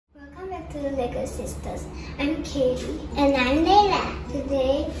to the Lego Sisters. I'm Katie. And I'm Layla.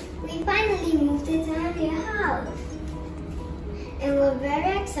 Today, we finally moved into our new house. And we're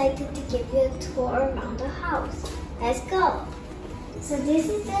very excited to give you a tour around the house. Let's go. So this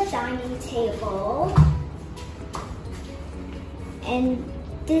is the dining table. And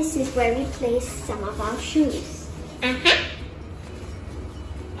this is where we place some of our shoes. And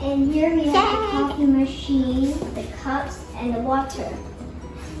here we have the coffee machine, the cups, and the water.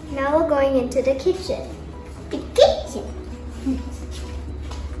 Now we're going into the kitchen. The kitchen.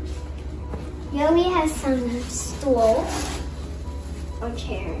 Here we have some stools or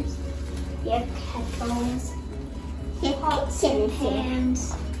chairs. We have headphones, pots and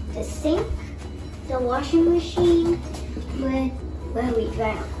pans, the sink, the washing machine where we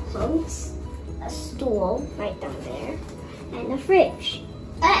dry our clothes, a stool right down there, and a fridge.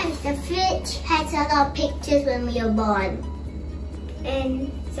 And the fridge has a lot of pictures when we were born.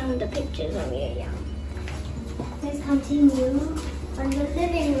 And some of the pictures when we were young. Let's continue on the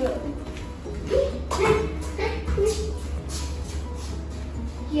living room.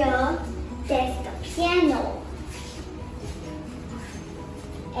 Here, there's the piano.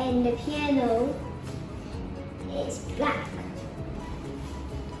 And the piano is black.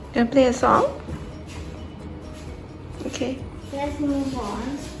 Gonna play a song? Okay. Let's move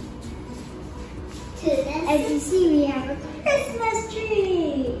on. To As you see, we have a Christmas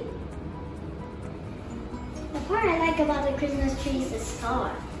tree. The part I like about the Christmas tree is the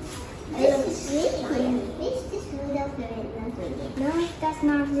star. This is Rudolph the Red-Nosed Reindeer. No, that's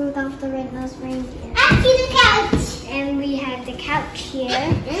not Rudolph the Red-Nosed Reindeer. I see the couch. And we have the couch here.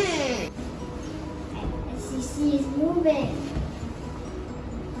 As you see, it's moving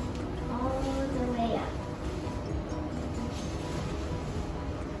all the way up.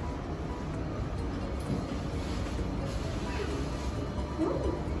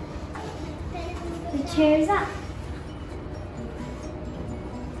 The chair is up.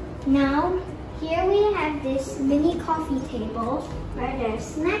 Now, here we have this mini coffee table where there's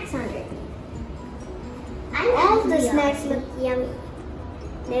snacks underneath. All the snacks look yummy.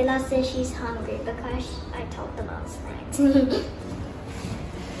 Layla says she's hungry because I talked about snacks.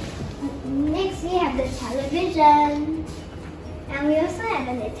 Next, we have the television. And we also have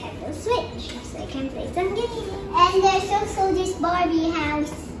a Nintendo Switch, so you can play some games. And there's also this Barbie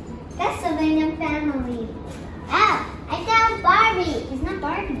house. That's the Venom family. Oh, I found Barbie. It's not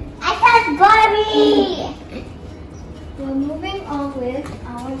Barbie. I found Barbie. We're moving on with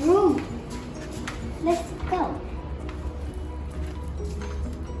our room. Let's go.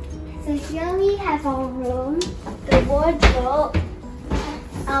 So here we have our room, the wardrobe,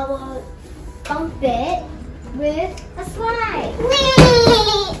 our bunk bed with a slide.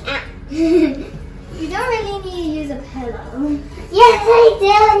 You don't really need to use a pillow. Yes, I do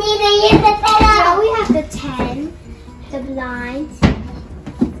need to use the pillow. Now we have the tent, the blinds,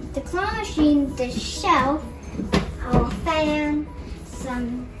 the claw machine, the shelf, our fan,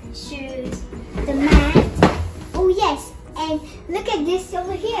 some shoes, the mat. Oh yes, and look at this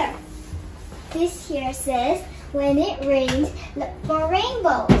over here. This here says, when it rains, look for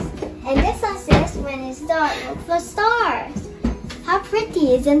rainbows. And this one says, when it's dark, look for stars. How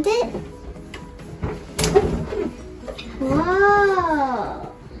pretty, isn't it?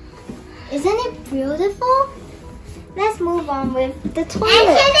 Whoa! Isn't it beautiful? Let's move on with the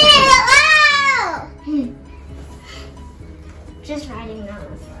toilet. Just riding down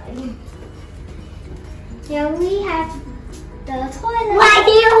the slide. Here we have the toilet. Why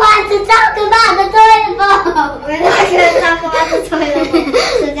do you want to talk about the toilet bowl? We're not going to talk about the toilet bowl.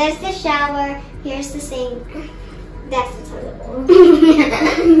 So there's the shower. Here's the sink. That's the toilet bowl.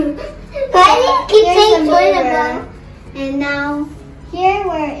 Why do you keep Here's saying the toilet mirror. bowl? And now, here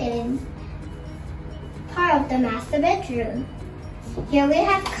we're in part of the master bedroom. Here we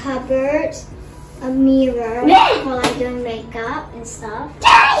have cupboards, a mirror for like doing makeup and stuff.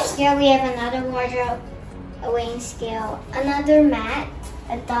 Here we have another wardrobe, a weighing scale, another mat,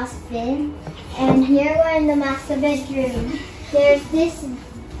 a dustbin, and here we're in the master bedroom. There's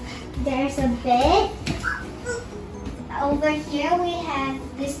a bed. Over here we have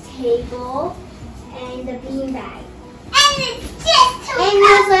this table and the beanbag. And it's just too And we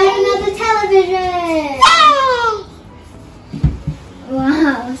also have another television.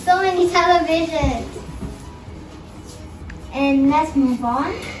 Wow, so many televisions. And let's move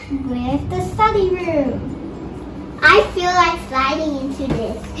on with the study room. I feel like sliding into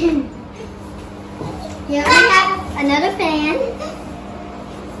this. Here we have another fan.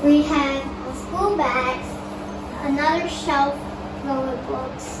 We have school bags, another shelf filled with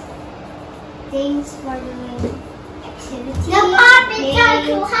books, things for doing activities, The carpets are too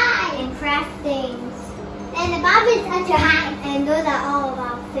games, high. and crafts. Bob is such a high. And those are all of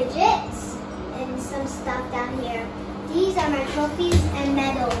our fidgets and some stuff down here. These are my trophies and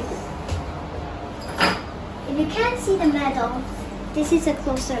medals. If you can't see the medal, this is a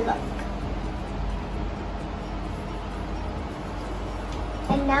closer look.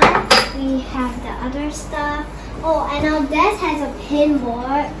 And now we have the other stuff. Oh, and our desk has a pin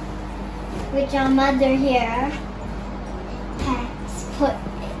board, which our mother here has put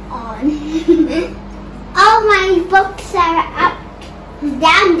on. All my books are up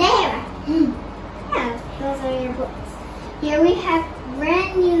down there. Yeah, those are your books. Here we have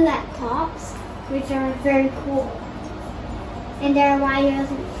brand new laptops, which are very cool. And they're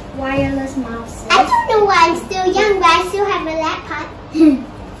wireless mouses. I don't know why I'm still young, but I still have a laptop.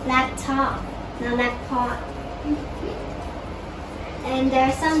 Laptop, not laptop. And there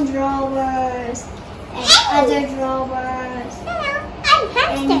are some drawers and other drawers. Hello, I'm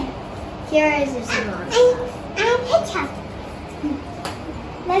hamster. And here is just more stuff. I'm hedgehog.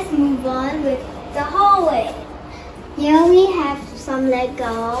 Let's move on with the hallway. Here we have some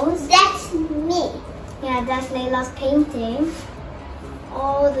Legos. That's me. Yeah, that's Layla's painting.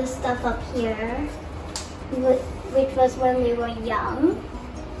 All the stuff up here, which was when we were young.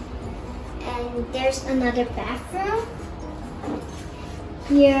 And there's another bathroom.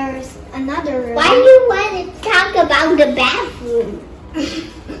 Here's another room. Why do you want to talk about the bathroom?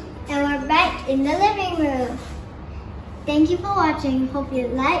 And we're back in the living room. Thank you for watching. Hope you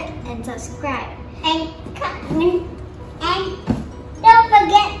like and subscribe. And don't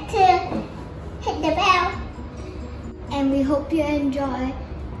forget to hit the bell. And we hope you enjoy.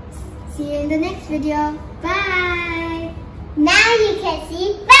 See you in the next video. Bye. Now you can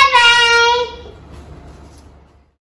see.